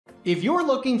If you're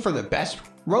looking for the best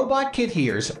robot kit,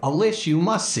 here's a list you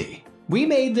must see. We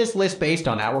made this list based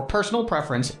on our personal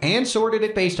preference and sorted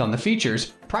it based on the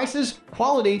features, prices,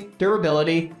 quality,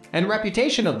 durability, and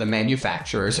reputation of the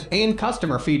manufacturers and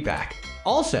customer feedback.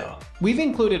 Also, we've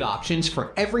included options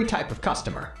for every type of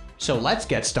customer. So let's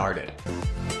get started.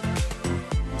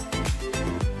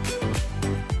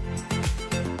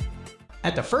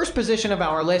 At the first position of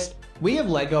our list, we have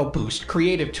LEGO Boost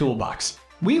Creative Toolbox.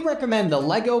 We recommend the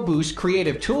LEGO Boost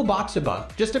Creative Toolbox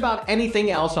above just about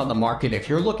anything else on the market if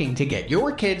you're looking to get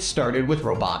your kids started with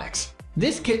robotics.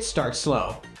 This kit starts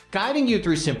slow, guiding you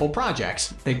through simple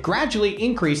projects that gradually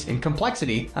increase in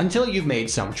complexity until you've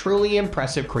made some truly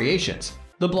impressive creations.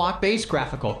 The block-based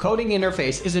graphical coding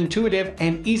interface is intuitive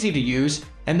and easy to use,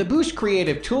 and the Boost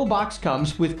Creative Toolbox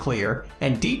comes with clear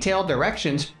and detailed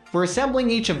directions for assembling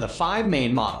each of the 5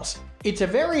 main models. It's a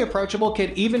very approachable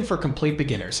kit even for complete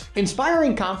beginners,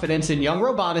 inspiring confidence in young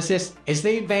roboticists as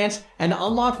they advance and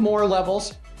unlock more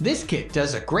levels. This kit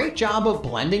does a great job of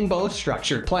blending both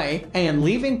structured play and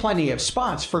leaving plenty of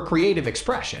spots for creative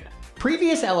expression.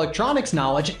 Previous electronics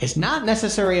knowledge is not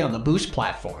necessary on the Boost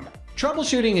platform.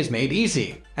 Troubleshooting is made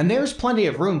easy, and there's plenty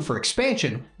of room for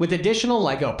expansion with additional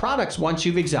LEGO products once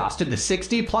you've exhausted the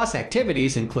 60+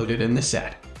 activities included in the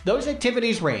set. Those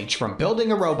activities range from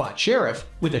building a robot sheriff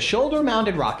with a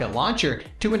shoulder-mounted rocket launcher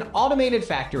to an automated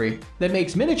factory that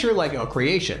makes miniature LEGO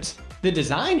creations. The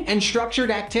design and structured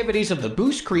activities of the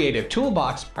Boost Creative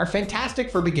Toolbox are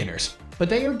fantastic for beginners, but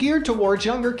they are geared towards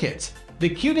younger kids. The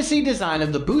cutesy design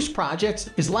of the Boost projects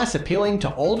is less appealing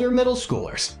to older middle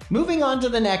schoolers. Moving on to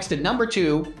the next at number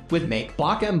 2 with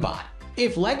MakeBlock mBot.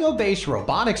 If LEGO-based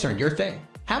robotics aren't your thing,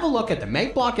 have a look at the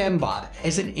MakeBlock mBot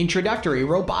as an introductory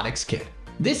robotics kit.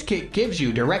 This kit gives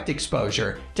you direct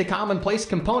exposure to commonplace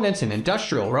components in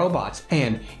industrial robots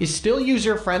and is still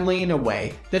user-friendly in a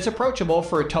way that's approachable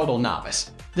for a total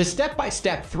novice. The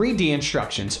step-by-step 3D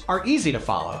instructions are easy to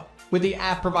follow, with the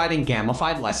app providing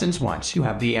gamified lessons once you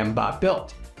have the mBot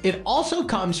built. It also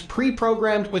comes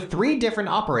pre-programmed with 3 different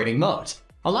operating modes,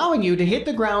 allowing you to hit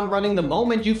the ground running the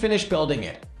moment you finish building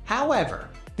it. However,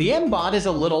 the mBot is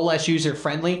a little less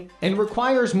user-friendly and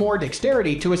requires more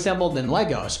dexterity to assemble than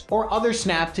Legos or other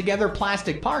snap-together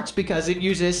plastic parts because it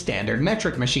uses standard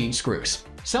metric machine screws.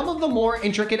 Some of the more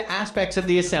intricate aspects of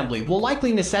the assembly will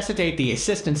likely necessitate the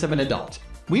assistance of an adult.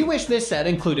 We wish this set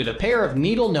included a pair of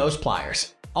needle-nose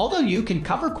pliers. Although you can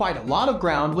cover quite a lot of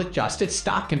ground with just its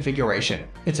stock configuration,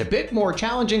 it's a bit more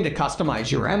challenging to customize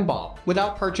your mBot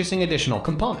without purchasing additional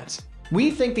components.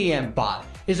 We think the mBot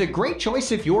is a great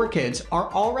choice if your kids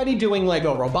are already doing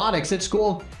LEGO robotics at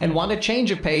school and want a change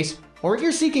of pace, or if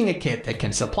you're seeking a kit that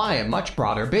can supply a much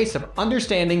broader base of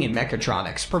understanding in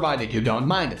mechatronics, provided you don't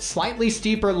mind a slightly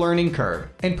steeper learning curve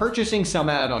and purchasing some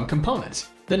add-on components.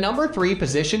 The number 3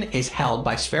 position is held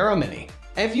by Sphero Mini.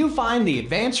 If you find the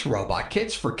advanced robot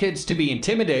kits for kids to be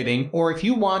intimidating, or if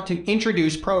you want to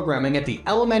introduce programming at the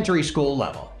elementary school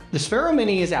level, the Sphero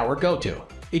Mini is our go-to.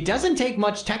 It doesn't take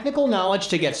much technical knowledge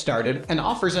to get started and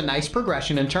offers a nice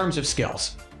progression in terms of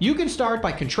skills. You can start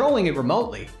by controlling it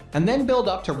remotely, and then build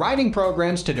up to writing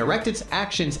programs to direct its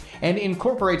actions and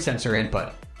incorporate sensor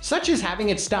input, such as having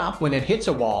it stop when it hits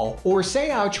a wall or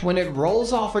say ouch when it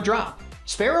rolls off a drop.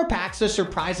 Sphero packs a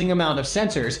surprising amount of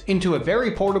sensors into a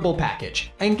very portable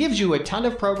package and gives you a ton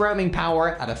of programming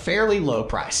power at a fairly low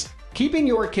price. Keeping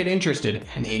your kid interested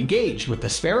and engaged with the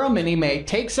Sphero Mini may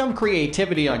take some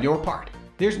creativity on your part.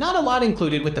 There's not a lot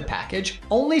included with the package,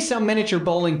 only some miniature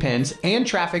bowling pins and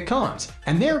traffic cones,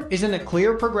 and there isn't a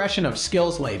clear progression of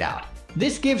skills laid out.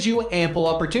 This gives you ample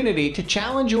opportunity to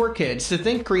challenge your kids to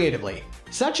think creatively,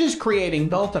 such as creating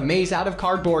both a maze out of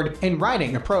cardboard and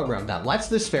writing a program that lets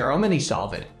the Sphero Mini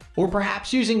solve it, or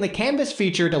perhaps using the canvas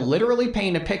feature to literally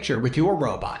paint a picture with your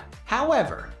robot.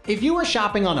 However, if you are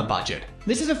shopping on a budget,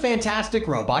 this is a fantastic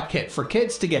robot kit for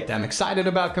kids to get them excited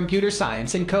about computer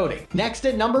science and coding. Next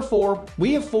at number 4,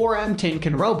 we have 4M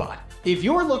Tinkin Robot. If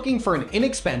you're looking for an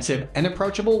inexpensive and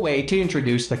approachable way to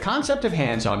introduce the concept of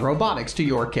hands-on robotics to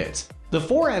your kids, the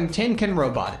 4M Tinkin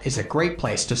Robot is a great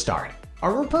place to start. A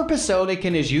repurposed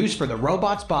Sodakin is used for the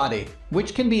robot's body,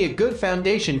 which can be a good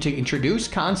foundation to introduce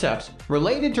concepts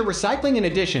related to recycling in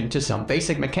addition to some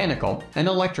basic mechanical and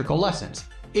electrical lessons.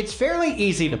 It's fairly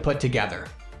easy to put together,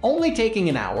 only taking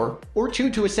an hour or 2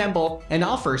 to assemble, and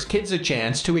offers kids a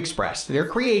chance to express their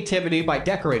creativity by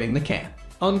decorating the can.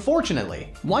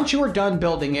 Unfortunately, once you are done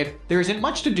building it, there isn't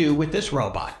much to do with this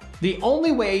robot. The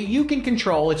only way you can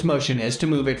control its motion is to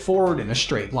move it forward in a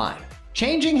straight line.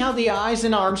 Changing how the eyes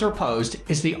and arms are posed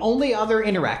is the only other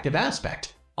interactive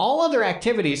aspect. All other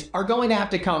activities are going to have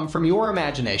to come from your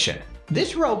imagination.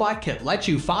 This robot kit lets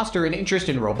you foster an interest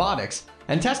in robotics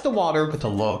and test the water with a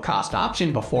low-cost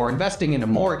option before investing in a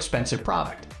more expensive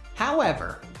product.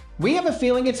 However, we have a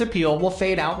feeling its appeal will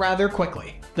fade out rather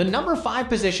quickly. The number 5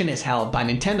 position is held by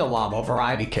Nintendo Labo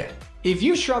Variety Kit. If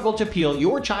you struggle to peel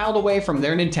your child away from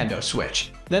their Nintendo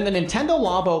Switch, then the Nintendo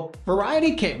Labo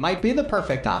Variety Kit might be the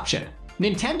perfect option.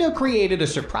 Nintendo created a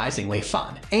surprisingly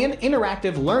fun and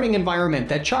interactive learning environment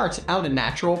that charts out a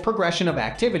natural progression of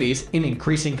activities in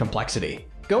increasing complexity,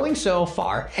 going so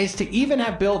far as to even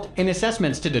have built-in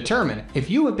assessments to determine if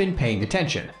you have been paying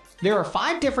attention. There are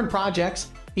 5 different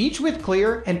projects, each with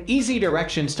clear and easy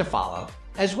directions to follow,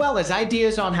 as well as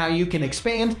ideas on how you can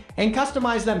expand and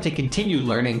customize them to continue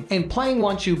learning and playing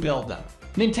once you build them.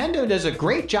 Nintendo does a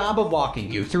great job of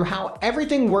walking you through how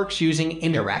everything works using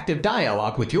interactive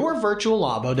dialogue with your virtual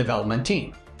Labo development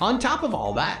team. On top of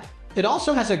all that, it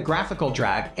also has a graphical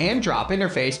drag and drop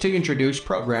interface to introduce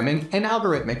programming and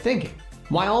algorithmic thinking.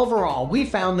 While overall we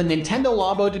found the Nintendo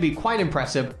Labo to be quite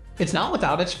impressive, it's not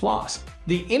without its flaws.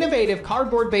 The innovative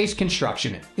cardboard-based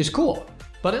construction is cool,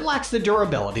 but it lacks the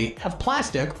durability of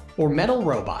plastic or metal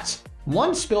robots.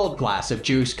 One spilled glass of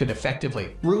juice could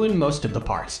effectively ruin most of the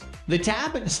parts. The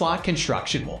tab and slot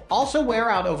construction will also wear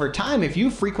out over time if you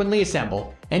frequently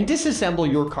assemble and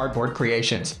disassemble your cardboard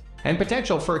creations, and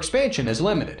potential for expansion is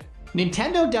limited.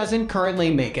 Nintendo doesn't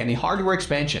currently make any hardware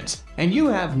expansions, and you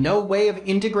have no way of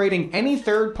integrating any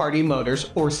third-party motors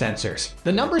or sensors.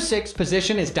 The number 6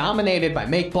 position is dominated by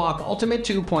MakeBlock Ultimate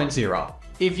 2.0.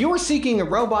 If you're seeking a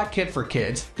robot kit for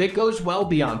kids that goes well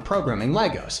beyond programming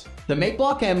Legos, the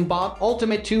MakeBlock mBot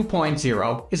Ultimate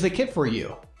 2.0 is the kit for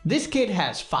you. This kit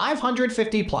has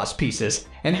 550 plus pieces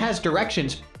and has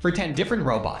directions for 10 different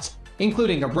robots,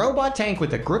 including a robot tank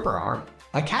with a gripper arm,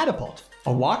 a catapult,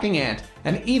 a walking ant,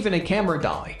 and even a camera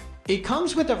dolly. It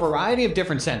comes with a variety of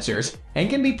different sensors and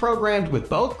can be programmed with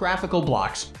both graphical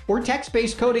blocks or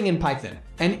text-based coding in Python,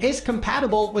 and is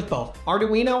compatible with both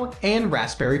Arduino and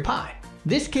Raspberry Pi.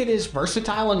 This kit is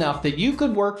versatile enough that you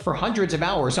could work for hundreds of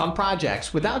hours on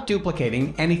projects without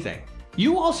duplicating anything.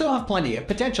 You also have plenty of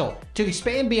potential to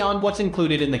expand beyond what's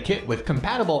included in the kit with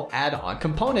compatible add-on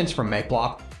components from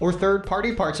MakeBlock or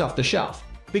third-party parts off the shelf.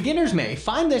 Beginners may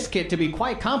find this kit to be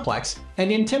quite complex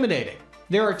and intimidating.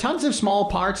 There are tons of small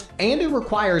parts and it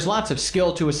requires lots of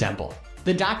skill to assemble.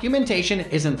 The documentation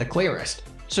isn't the clearest,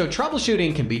 so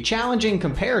troubleshooting can be challenging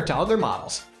compared to other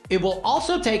models. It will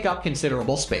also take up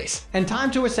considerable space and time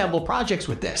to assemble projects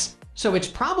with this, so it's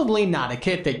probably not a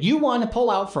kit that you want to pull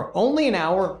out for only an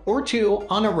hour or two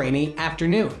on a rainy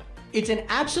afternoon. It's an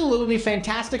absolutely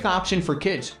fantastic option for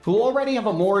kids who already have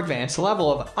a more advanced level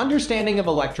of understanding of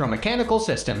electromechanical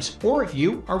systems, or if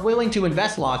you are willing to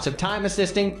invest lots of time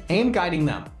assisting and guiding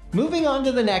them. Moving on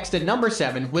to the next at number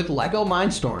 7 with LEGO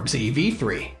Mindstorms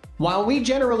EV3. While we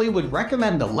generally would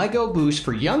recommend the LEGO Boost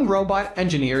for young robot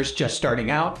engineers just starting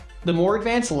out, the more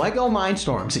advanced LEGO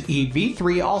Mindstorms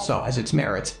EV3 also has its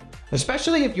merits,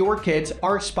 especially if your kids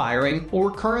are aspiring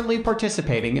or currently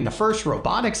participating in the first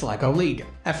Robotics LEGO League,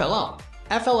 FLL.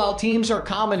 FLL teams are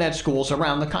common at schools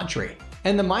around the country,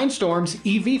 and the Mindstorms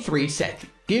EV3 set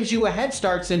gives you a head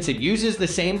start since it uses the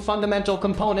same fundamental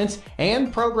components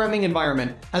and programming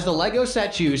environment as the LEGO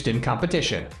sets used in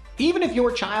competition. Even if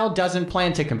your child doesn't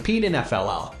plan to compete in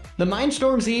FLL, the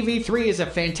Mindstorms EV3 is a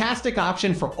fantastic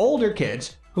option for older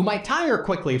kids who might tire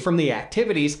quickly from the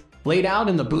activities laid out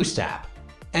in the Boost app.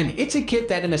 And it's a kit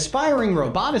that an aspiring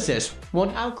roboticist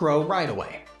won't outgrow right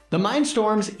away. The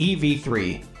Mindstorms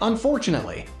EV3,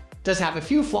 unfortunately, does have a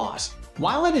few flaws.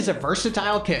 While it is a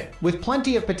versatile kit with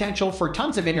plenty of potential for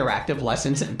tons of interactive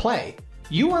lessons and play,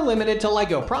 you are limited to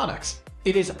LEGO products.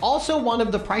 It is also one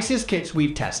of the priciest kits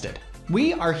we've tested.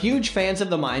 We are huge fans of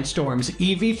the Mindstorms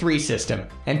EV3 system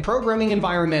and programming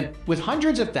environment, with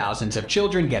hundreds of thousands of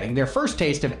children getting their first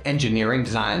taste of engineering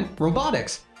design,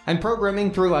 robotics, and programming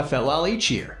through FLL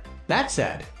each year. That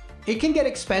said, it can get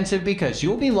expensive because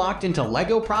you'll be locked into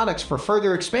LEGO products for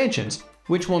further expansions,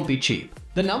 which won't be cheap.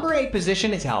 The number 8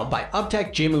 position is held by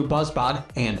Uptech Jimmu Buzzbot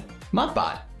and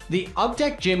Muttbot. The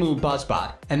Uptech Jimmu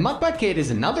Buzzbot and Muttbot kit is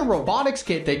another robotics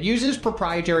kit that uses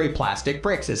proprietary plastic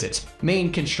bricks as its main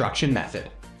construction method.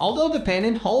 Although the pin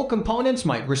and hole components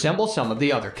might resemble some of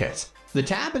the other kits, the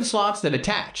tab and slots that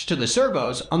attach to the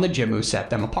servos on the Jimu set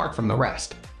them apart from the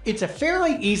rest. It's a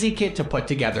fairly easy kit to put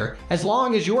together as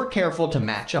long as you're careful to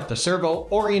match up the servo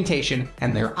orientation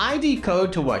and their ID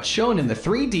code to what's shown in the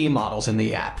 3D models in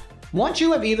the app. Once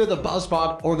you have either the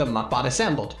Buzzbot or the Muttbot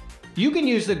assembled, you can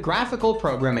use the graphical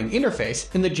programming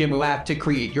interface in the Jimu app to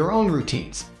create your own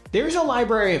routines. There's a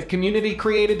library of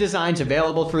community-created designs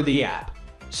available through the app,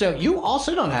 so you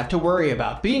also don't have to worry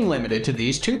about being limited to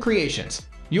these two creations.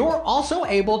 You're also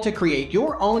able to create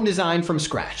your own design from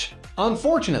scratch.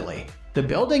 Unfortunately, the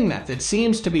building method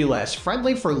seems to be less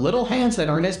friendly for little hands that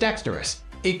aren't as dexterous.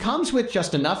 It comes with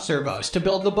just enough servos to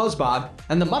build the Buzzbot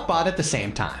and the Muttbot at the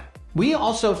same time. We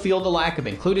also feel the lack of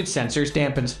included sensors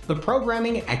dampens the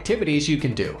programming activities you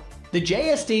can do. The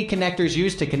JSD connectors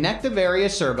used to connect the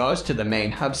various servos to the main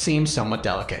hub seem somewhat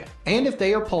delicate, and if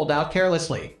they are pulled out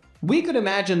carelessly, we could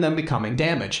imagine them becoming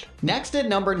damaged. Next at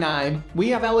number 9, we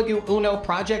have ELEGOO Uno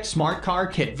Project Smart Car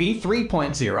Kit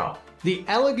V3.0. The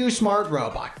ELEGOO Smart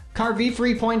Robot Car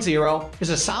V3.0 is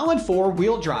a solid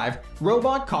 4-wheel drive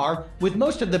robot car with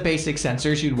most of the basic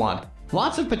sensors you'd want,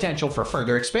 lots of potential for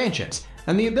further expansions,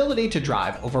 and the ability to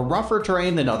drive over rougher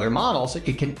terrain than other models.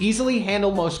 It can easily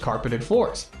handle most carpeted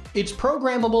floors. It's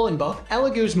programmable in both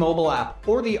ELEGOO's mobile app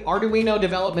or the Arduino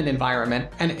development environment,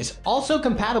 and is also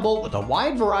compatible with a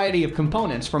wide variety of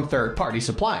components from third-party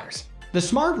suppliers. The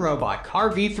Smart Robot Car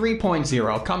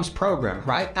V3.0 comes programmed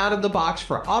right out of the box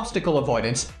for obstacle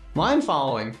avoidance, line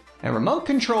following, and remote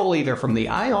control either from the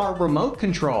IR remote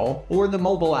control or the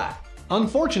mobile app.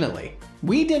 Unfortunately,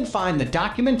 we did find the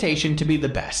documentation to be the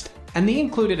best, and the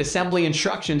included assembly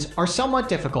instructions are somewhat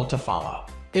difficult to follow.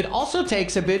 It also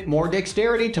takes a bit more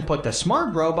dexterity to put the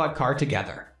Smart Robot car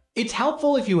together. It's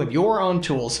helpful if you have your own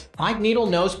tools, like needle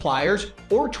nose pliers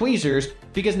or tweezers,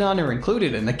 because none are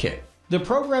included in the kit. The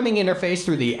programming interface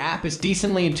through the app is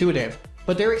decently intuitive,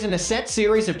 but there isn't a set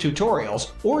series of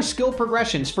tutorials or skill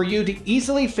progressions for you to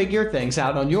easily figure things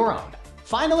out on your own.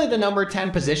 Finally, the number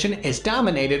 10 position is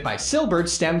dominated by Silbered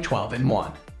STEM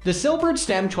 12-in-1. The Silbered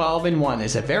STEM 12-in-1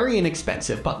 is a very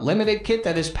inexpensive but limited kit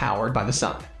that is powered by the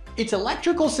sun. Its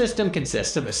electrical system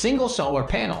consists of a single solar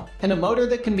panel and a motor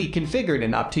that can be configured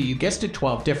in up to, you guessed it,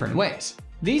 12 different ways.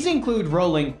 These include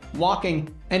rolling,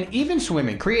 walking, and even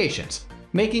swimming creations,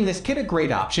 making this kit a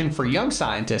great option for young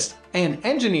scientists and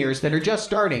engineers that are just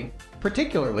starting,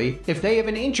 particularly if they have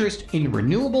an interest in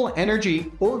renewable energy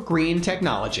or green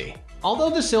technology.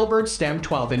 Although the Silbered STEM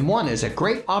 12-in-1 is a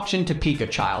great option to pique a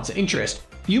child's interest,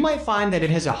 you might find that it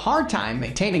has a hard time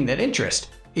maintaining that interest.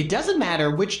 It doesn't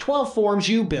matter which 12 forms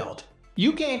you build,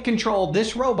 you can't control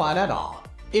this robot at all.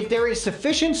 If there is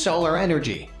sufficient solar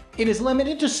energy, it is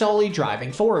limited to solely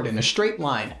driving forward in a straight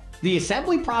line. The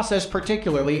assembly process,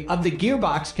 particularly of the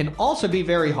gearbox, can also be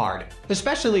very hard,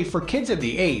 especially for kids of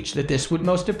the age that this would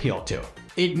most appeal to.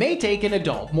 It may take an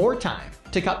adult more time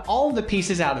to cut all the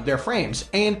pieces out of their frames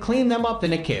and clean them up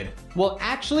than a kid will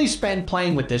actually spend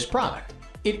playing with this product.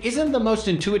 It isn't the most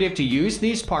intuitive to use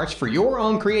these parts for your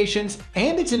own creations,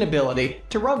 and its inability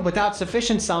to run without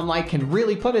sufficient sunlight can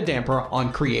really put a damper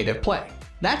on creative play.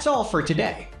 That's all for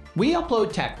today. We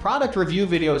upload tech product review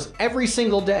videos every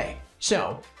single day,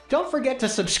 so don't forget to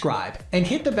subscribe and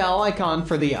hit the bell icon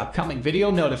for the upcoming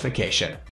video notification.